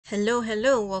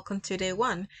Hello, welcome to day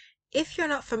one. If you're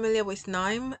not familiar with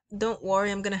KNIME, don't worry,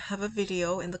 I'm going to have a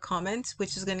video in the comments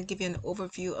which is going to give you an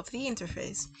overview of the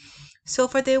interface. So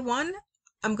for day one,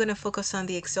 I'm going to focus on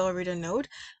the Excel Reader node.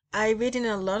 I read in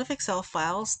a lot of Excel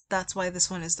files, that's why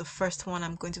this one is the first one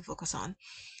I'm going to focus on.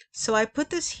 So I put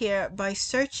this here by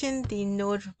searching the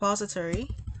node repository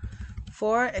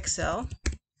for Excel,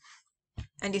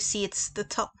 and you see it's the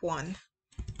top one.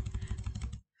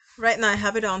 Right now I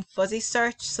have it on fuzzy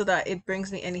search so that it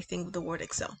brings me anything with the word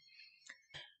Excel.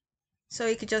 So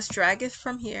you could just drag it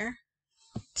from here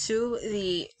to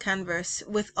the canvas.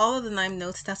 With all of the KNIME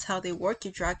nodes, that's how they work.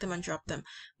 You drag them and drop them.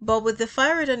 But with the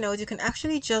file reader node, you can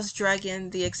actually just drag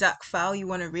in the exact file you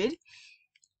want to read.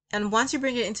 And once you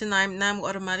bring it into KNIME will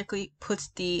automatically put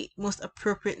the most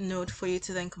appropriate node for you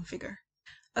to then configure.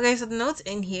 Okay, so the node's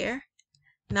in here.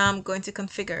 Now I'm going to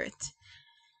configure it.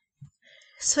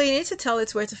 So you need to tell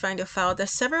it where to find your file.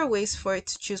 There's several ways for it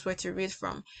to choose where to read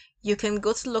from. You can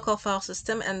go to the local file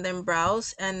system and then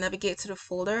browse and navigate to the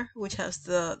folder which has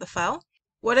the file.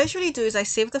 What I usually do is I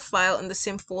save the file in the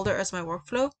same folder as my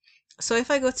workflow. So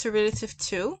if I go to relative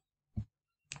to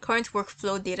current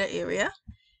workflow data area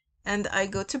and I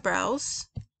go to browse,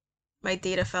 my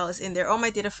data file is in there. All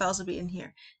my data files will be in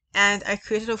here. And I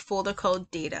created a folder called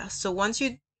data. So once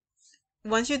you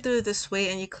do it this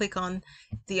way and you click on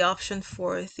the option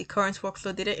for the current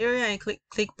workflow data area and you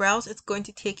click browse, it's going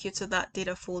to take you to that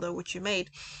data folder which you made.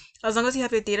 As long as you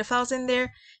have your data files in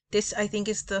there, this I think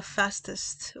is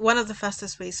one of the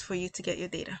fastest ways for you to get your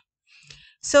data.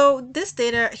 So this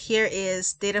data here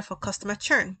is data for customer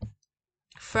churn.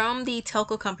 From the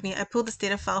telco company, I pulled this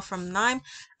data file from KNIME.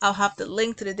 I'll have the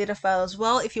link to the data file as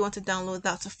well if you want to download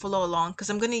that to follow along, because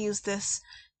I'm going to use this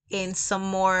in some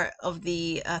more of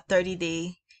the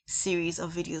 30-day series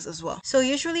of videos as well. So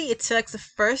usually it selects the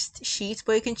first sheet,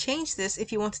 but you can change this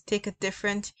if you want to take a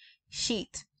different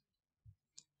sheet.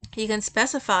 You can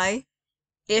specify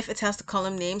if it has the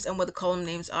column names and what the column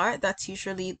names are. That's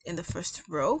usually in the first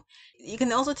row. You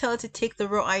can also tell it to take the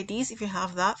row IDs if you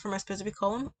have that from a specific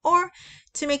column, or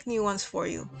to make new ones for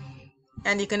you.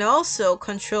 And you can also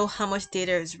control how much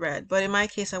data is read, but in my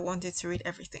case I wanted to read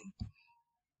everything.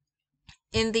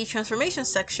 In the transformation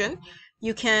section,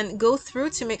 you can go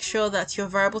through to make sure that your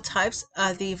variable types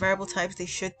are the variable types they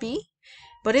should be.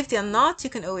 But if they're not, you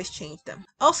can always change them.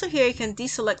 Also here, you can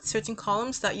deselect certain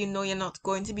columns that you know you're not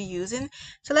going to be using.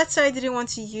 So let's say I didn't want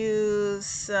to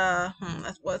use,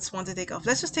 let's want to take off.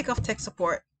 Let's just take off tech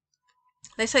support.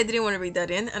 Let's say I didn't want to read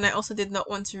that in, and I also did not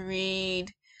want to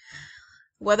read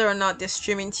whether or not they're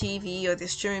streaming TV or they're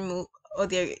streaming or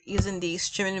they're using the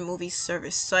streaming movie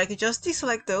service. So I could just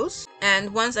deselect those,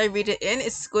 and once I read it in,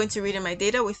 it's going to read in my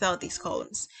data without these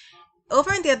columns.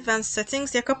 Over in the advanced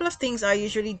settings, there are a couple of things I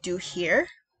usually do here.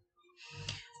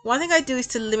 One thing I do is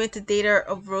to limit the data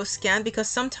of row scan, because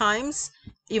sometimes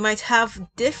you might have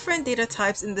different data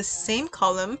types in the same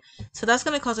column, so that's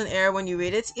going to cause an error when you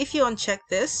read it. If you uncheck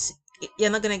this,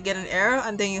 you're not going to get an error,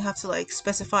 and then you have to like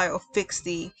specify or fix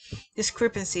the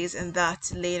discrepancies in that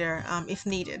later if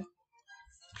needed.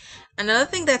 Another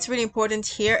thing that's really important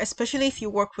here, especially if you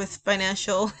work with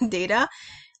financial data,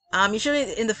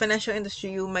 usually in the financial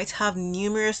industry, you might have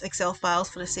numerous Excel files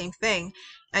for the same thing,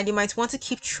 and you might want to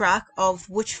keep track of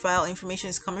which file information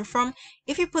is coming from.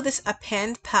 If you put this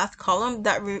append path column,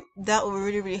 that will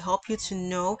really help you to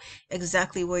know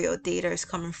exactly where your data is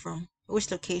coming from,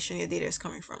 which location your data is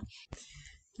coming from.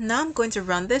 Now I'm going to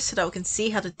run this so that we can see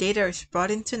how the data is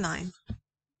brought into KNIME.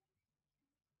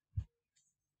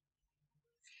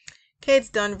 Okay, it's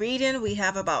done reading. We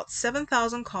have about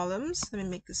 7,000 columns. Let me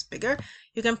make this bigger.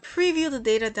 You can preview the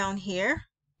data down here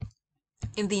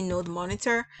in the node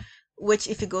monitor, which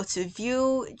if you go to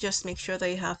view, just make sure that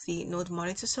you have the node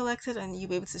monitor selected and you'll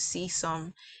be able to see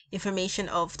some information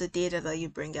of the data that you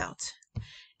bring out.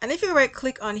 And if you right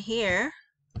click on here,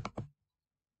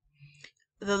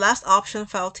 the last option,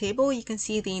 file table, you can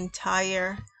see the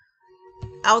entire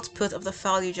output of the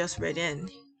file you just read in.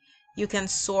 You can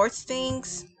sort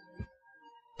things,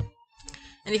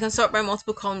 and you can sort by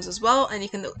multiple columns as well, and you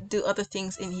can do other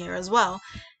things in here as well.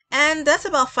 And that's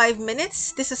about 5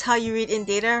 minutes. This is how you read in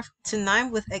data to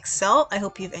KNIME with Excel. I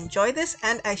hope you've enjoyed this,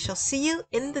 and I shall see you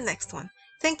in the next one.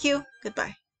 Thank you.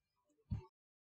 Goodbye.